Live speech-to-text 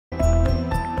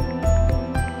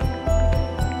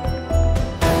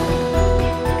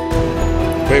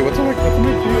Wait, what's the mic? What's the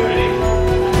mic?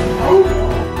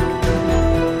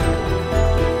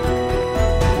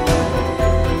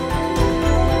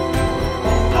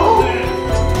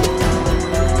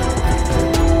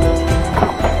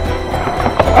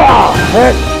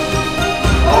 Hit!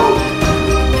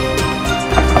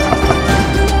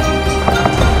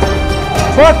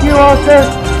 Fuck you, Austin!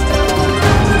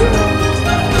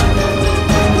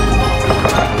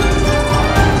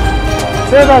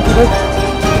 Say about you, bitch.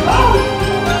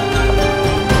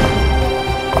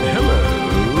 Hello.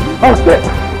 Oh shit!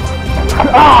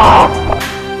 Ah!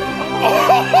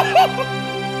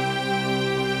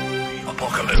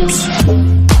 Apocalypse.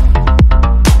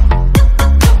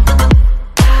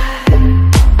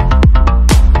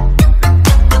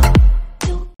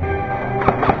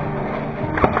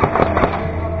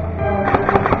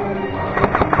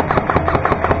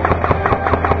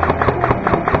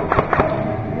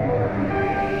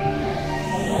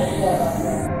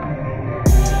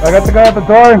 I got the guy at the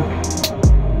door.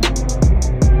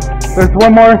 There's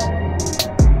one more.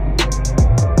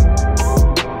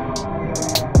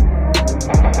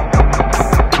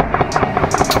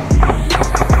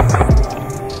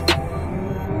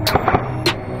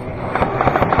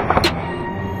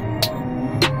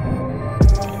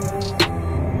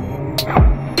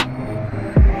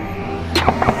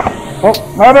 Oh,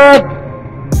 my bad.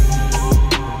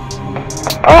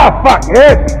 Ah, fuck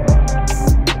it.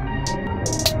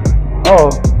 Oh,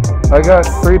 I got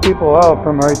 3 people out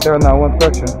from right there in that one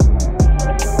section.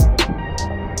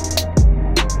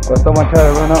 But someone tried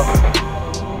to run up.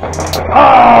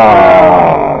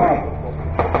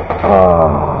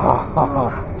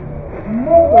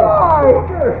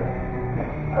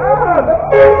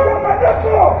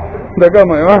 That got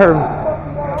my arm.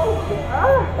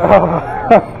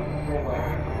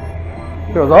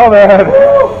 It was all bad.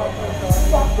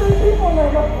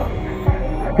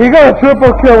 He got a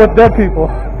triple kill with dead people.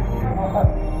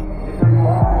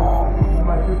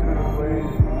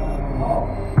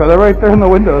 Cause they're right there in the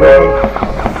window.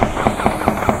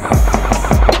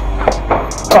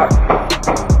 Fuck.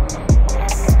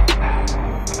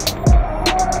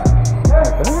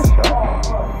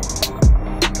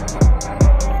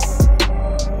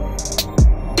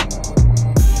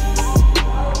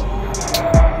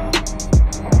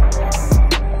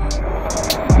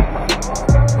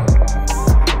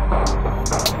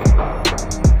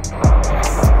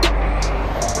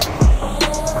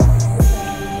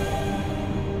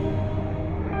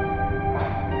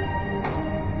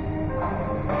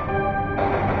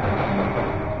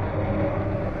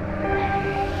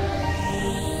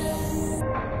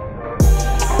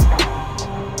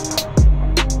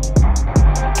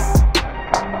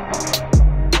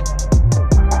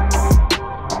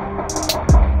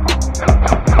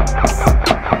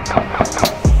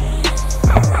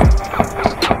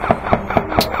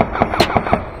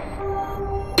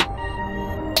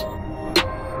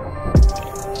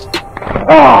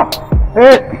 Ah!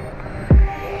 Hit!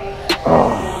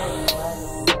 Oh.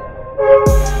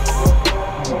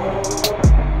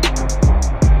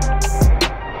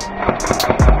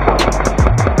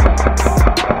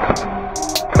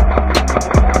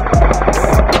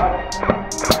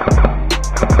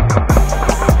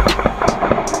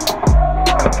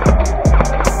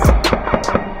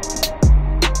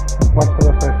 Watch the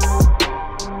left side.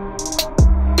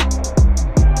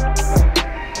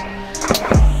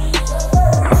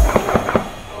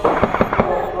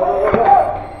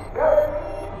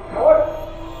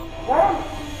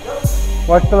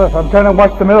 Watch the left. I'm trying to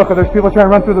watch the middle because there's people trying to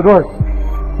run through the door.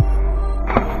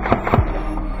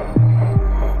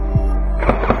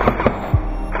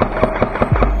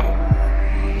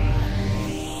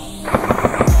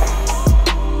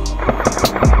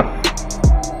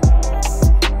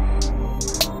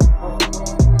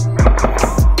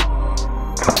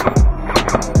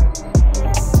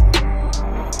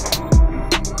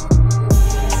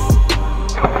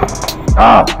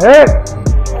 Ah, hit!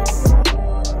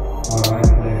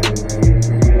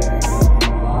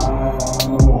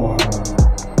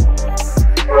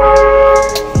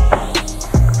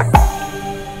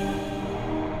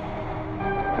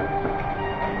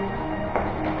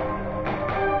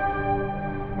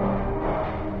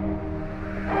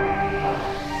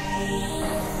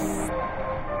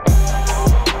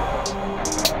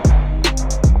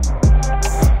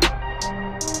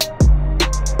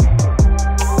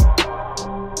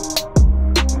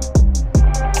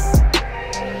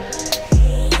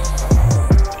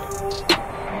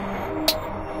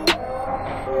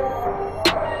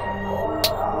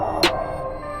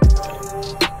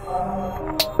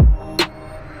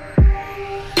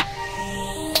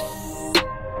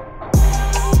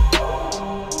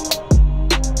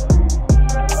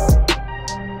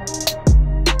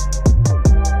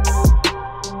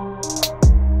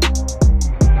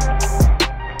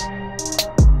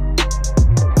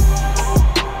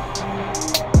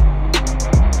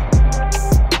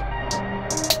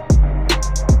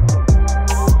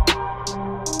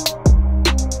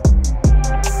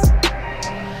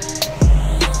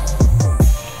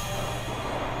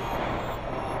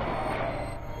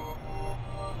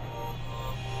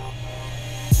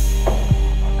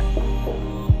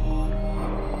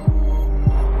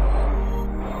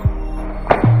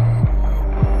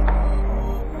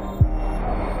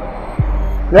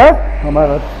 Yeah? On my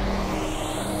left.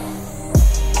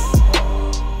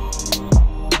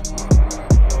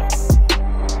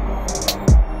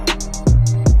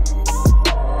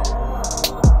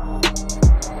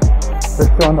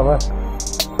 They're still on the left.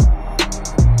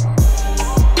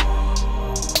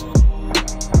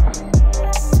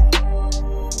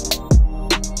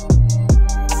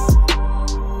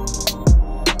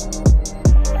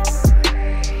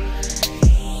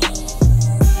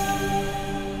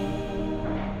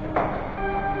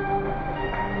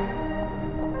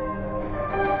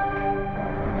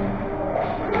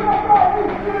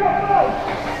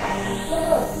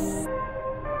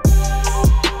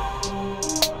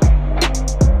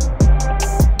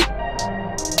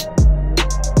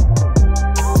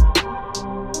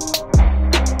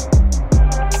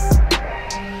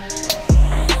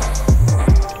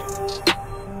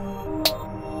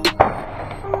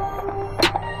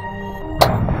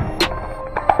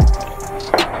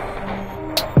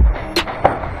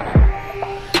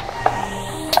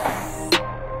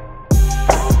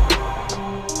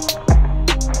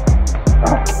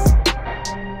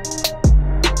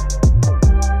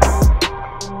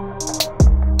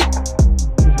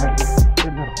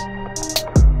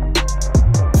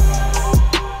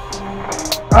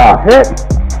 Ah, hit!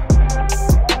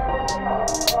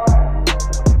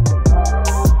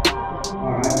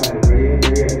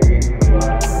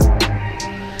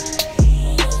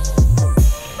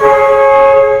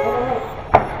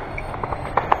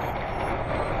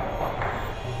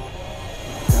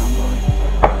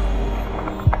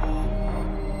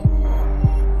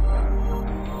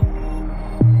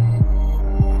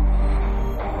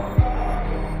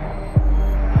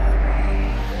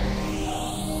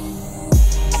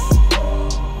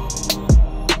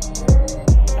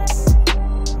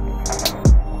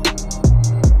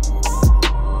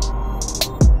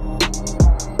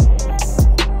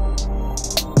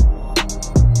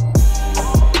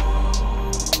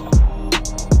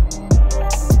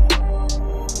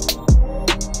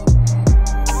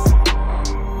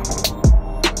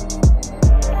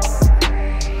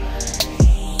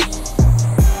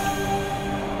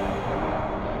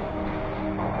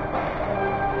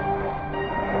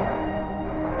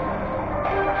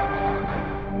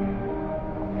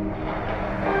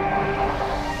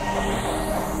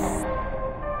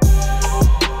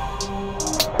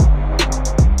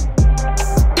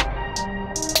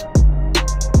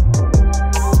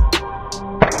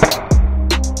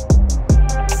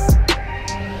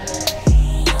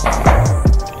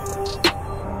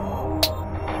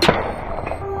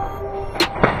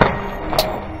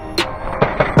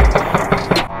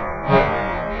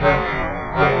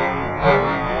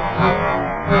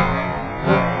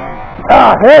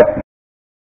 Ah, hit!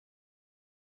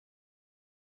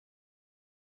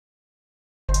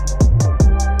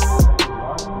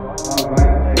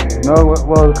 No,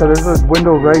 well, because there's a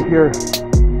window right here.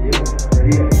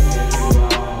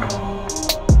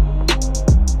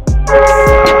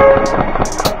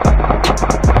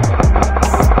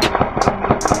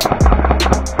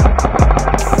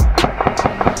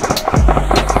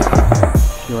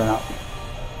 You ran out.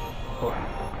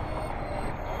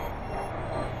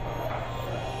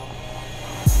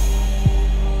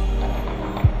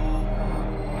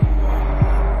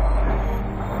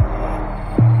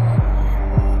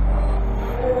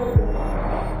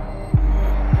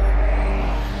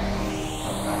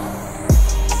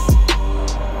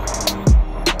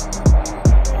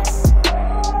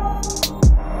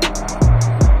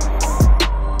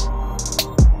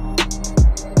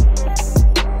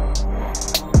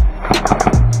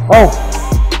 Oh!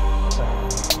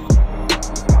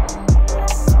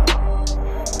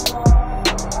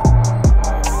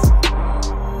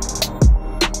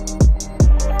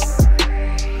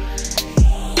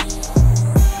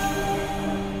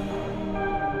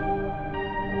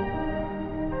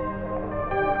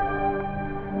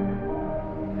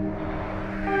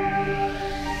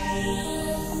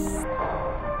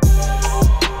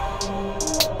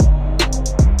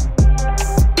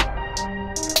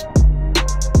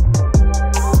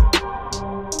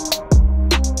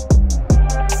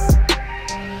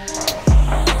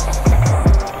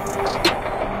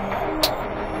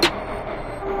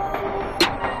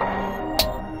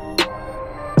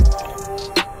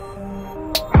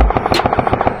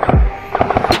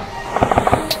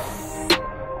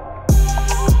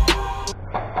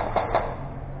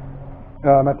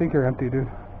 I think you're empty, dude.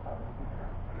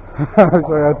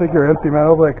 Sorry, I think you're empty, man. I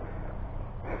was like,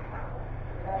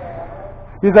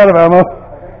 he's out of ammo.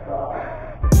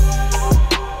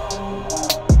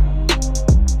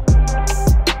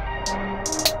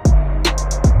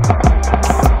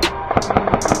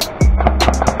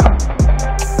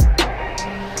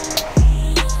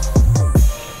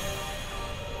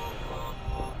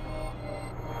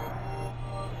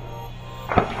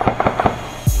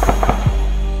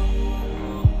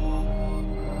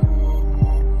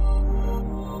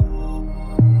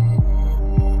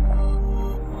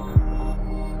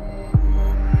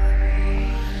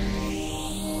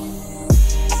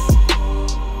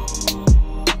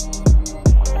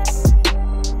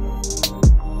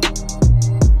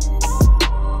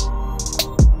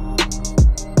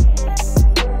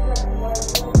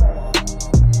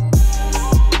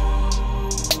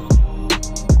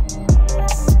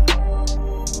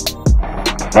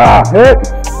 Ah, hit!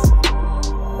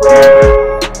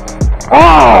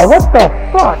 Ah, what the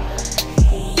fuck?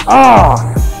 Ah!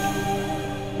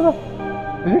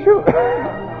 Did you shoot?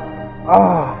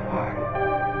 Ah, fuck.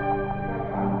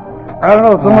 I don't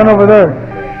know, someone over there.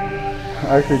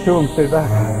 Actually, two of them stayed back.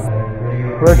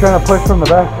 We're trying to push from the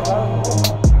back.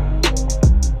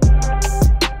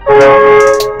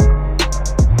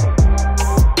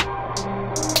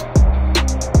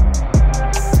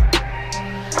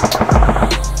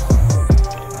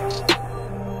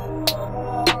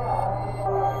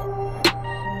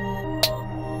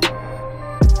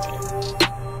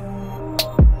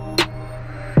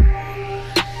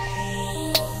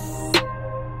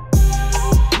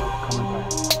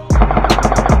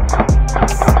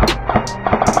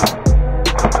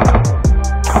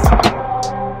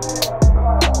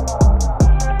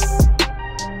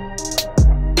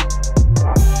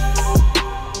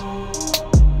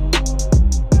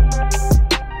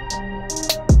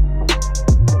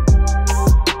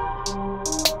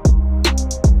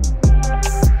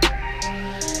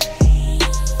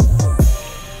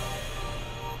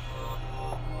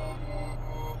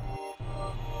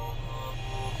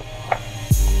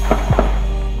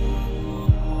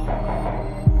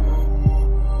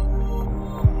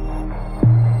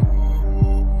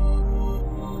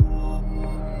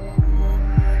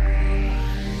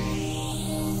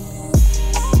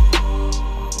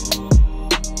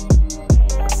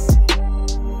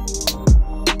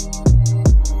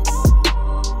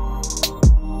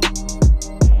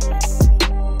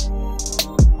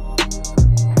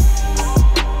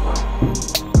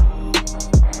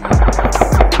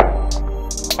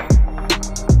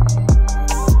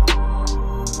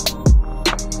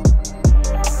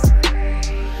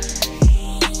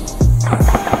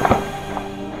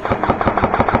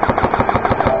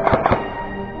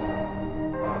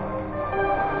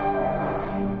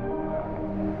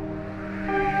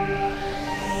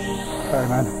 Sorry,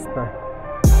 man. Sorry.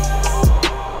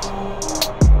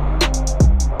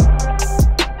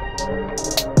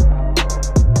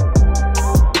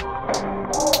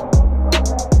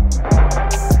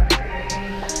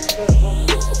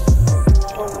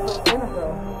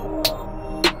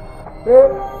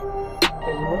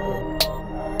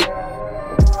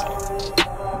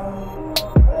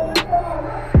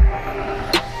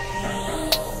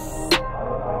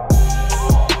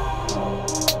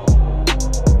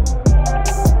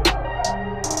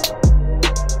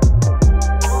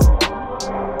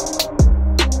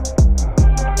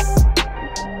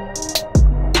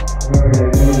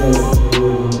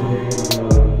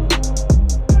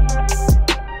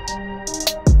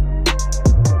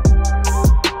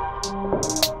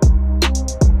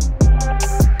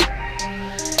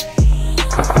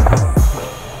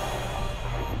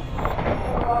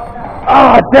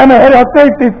 Ah, damn it, hit on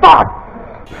safety, fuck!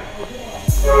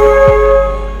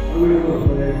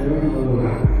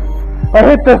 I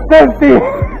hit the safety!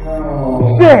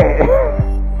 Shit!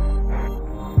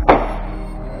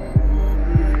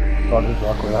 Oh, this is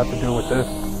awkward, I have to deal with this.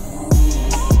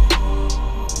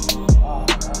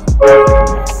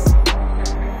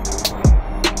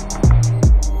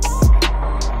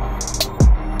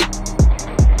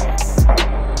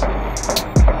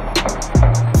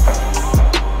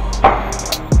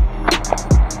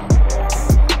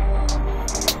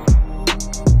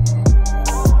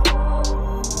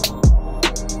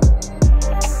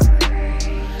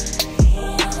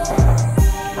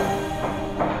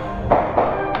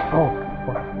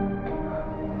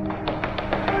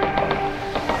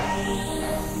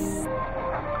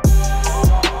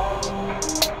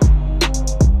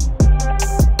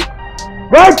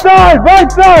 Right side! Right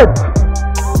side!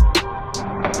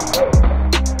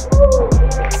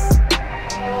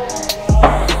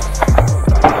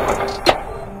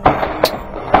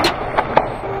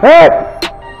 Hit!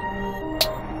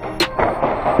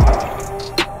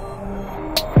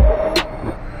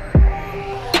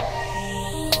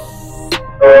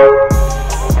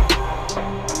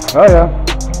 Oh yeah.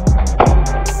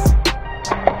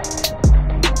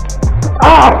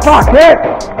 Ah, fuck, hit!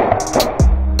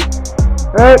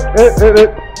 Hit.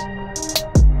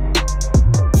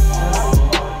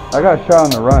 I got shot on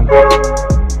the run.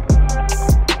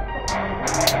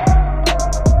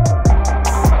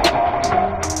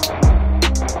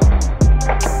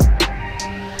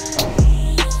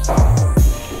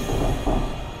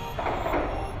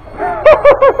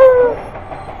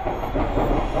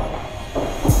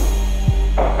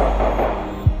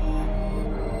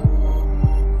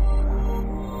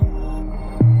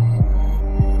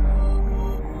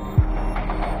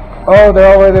 Oh, they're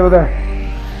all the way over there.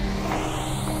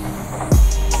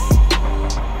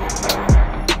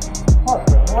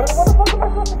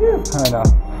 know.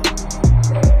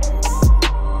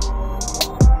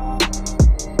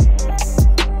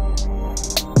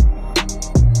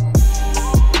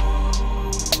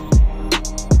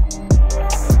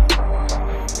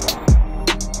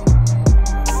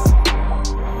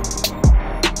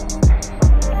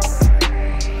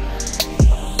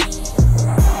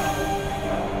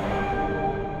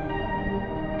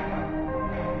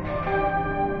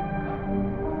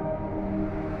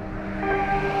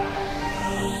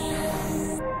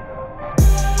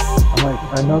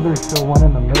 I know there's still one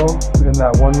in the middle, in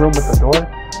that one room with the door.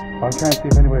 I'm trying to see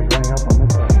if anybody's running up on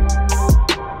this side.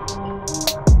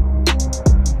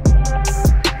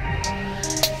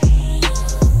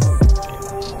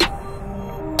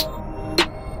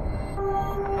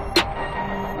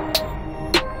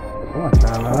 Someone's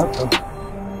trying to run up though.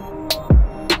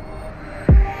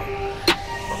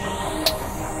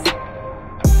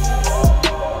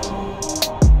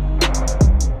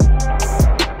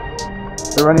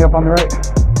 They're running up on the right.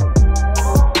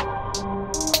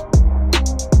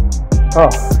 Oh.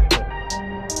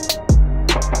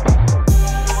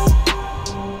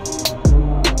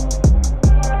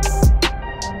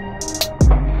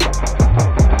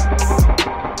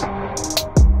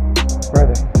 Where are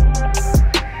they?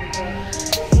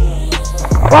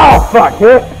 Oh, fuck,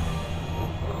 hit!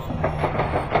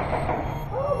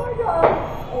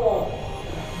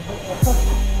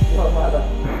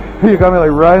 You got me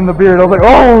like right in the beard. I was like,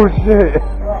 oh shit!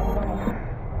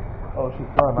 Oh, she's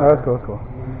throwing my. No, that's cool, that's cool.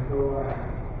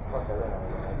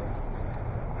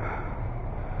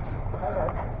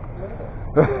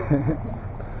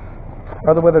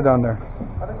 How's the weather down there?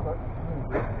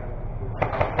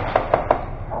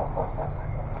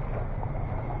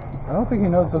 I don't think he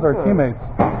knows those are teammates.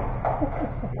 I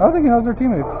don't think he knows they're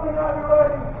teammates.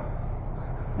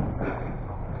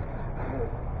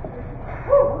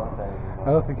 I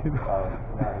don't think he does.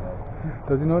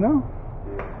 Does he know now?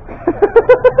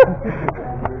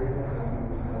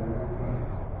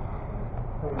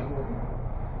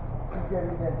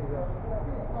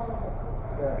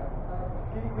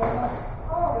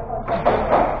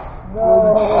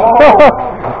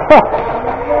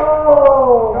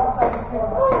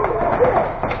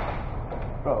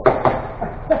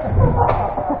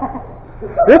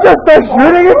 They just start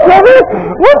shooting each other?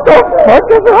 What the fuck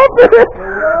is happening?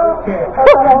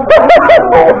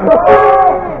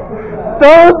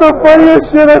 That was the funniest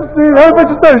shit I've seen. How did they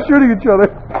just start shooting each other?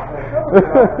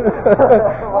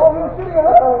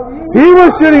 He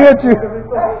was shooting at you.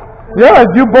 Yeah,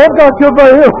 you both got killed by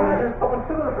him.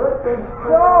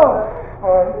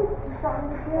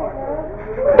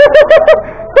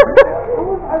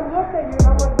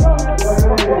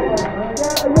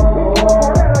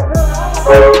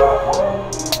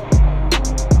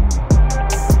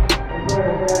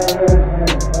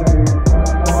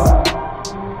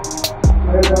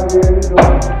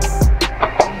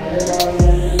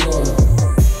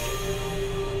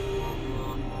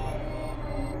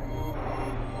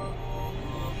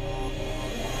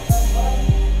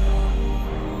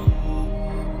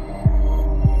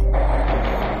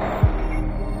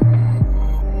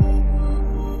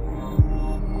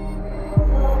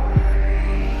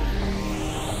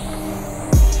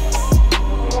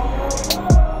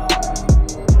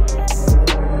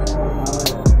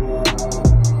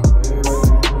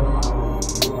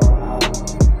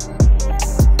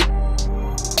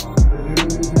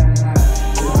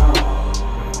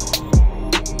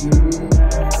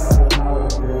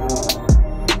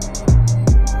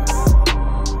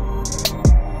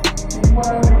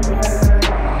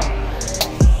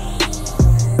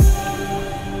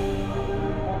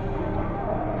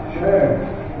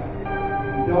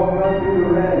 Don't run through the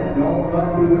red. Don't run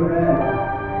through the red.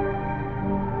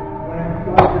 When it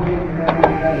starts to make you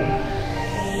ready, ready.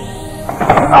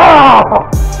 Ah!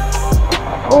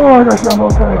 Oh, I got shot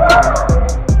both sides.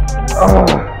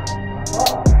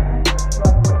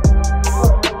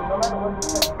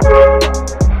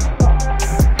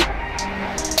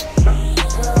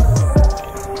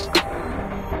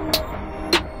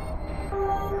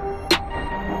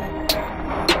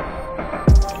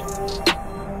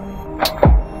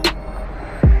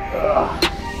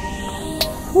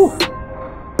 Whew.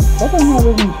 That thing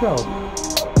wasn't shelled.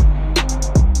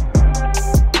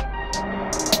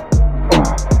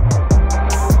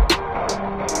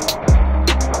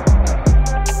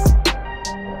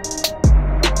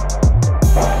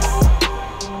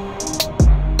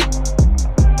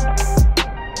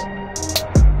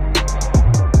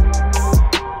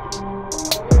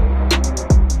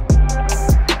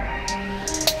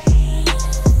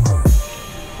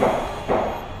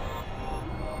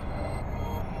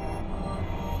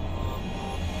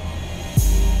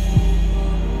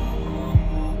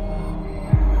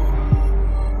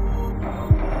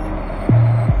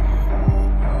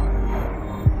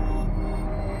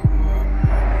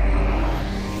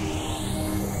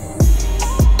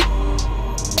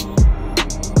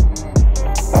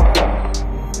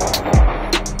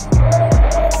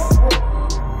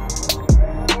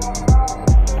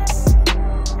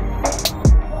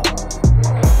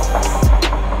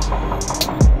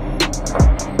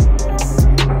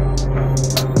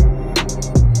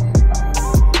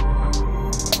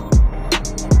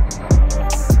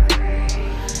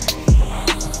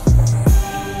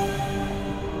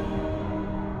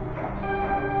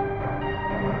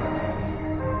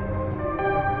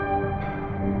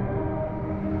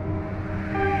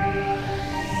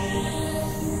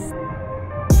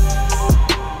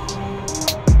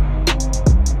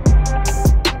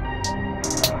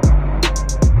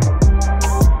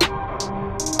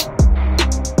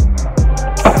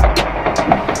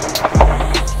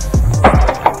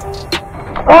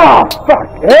 Oh,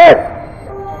 fuck it!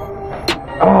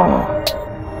 Oh.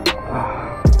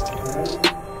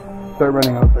 Start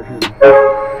running out, start shooting.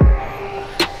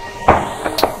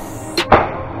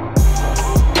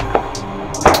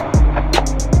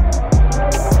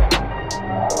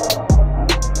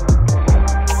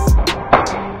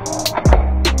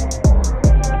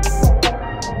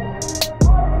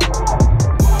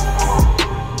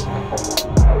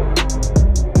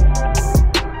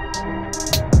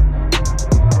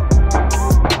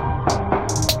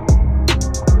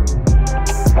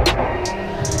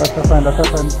 That's our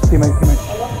friend. Teammate.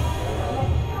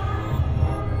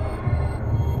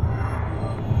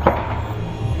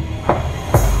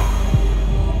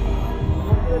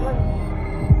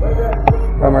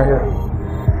 I'm right here.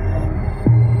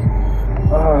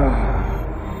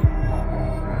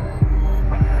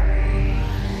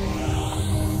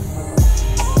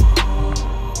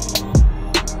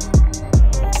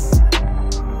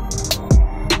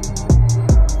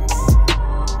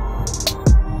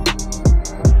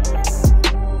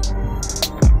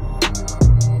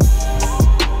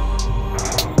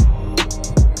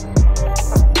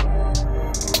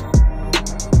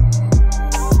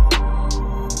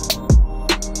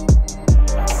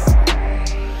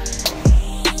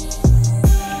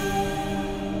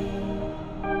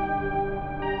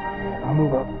 I'll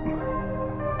move up.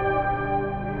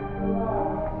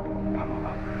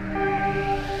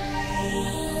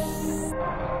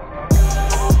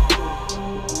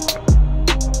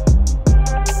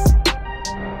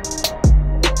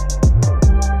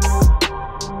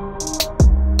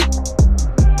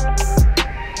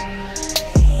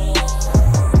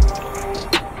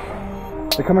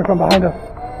 They're coming from behind us.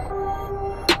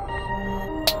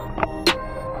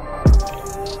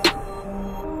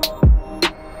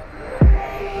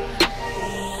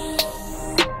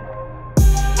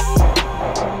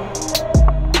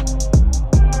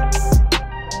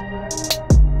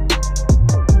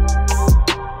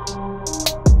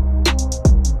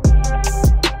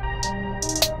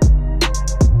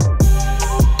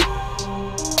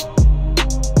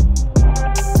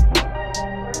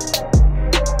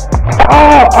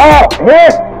 Oh,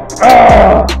 hit!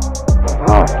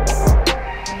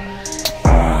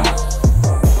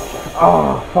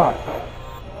 Oh, fuck.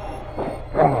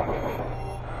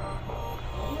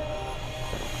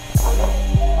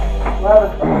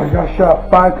 I got shot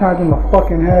 5 times in the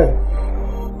fucking head.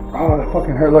 Oh, that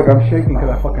fucking hurt. Look, I'm shaking because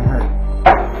that fucking hurt.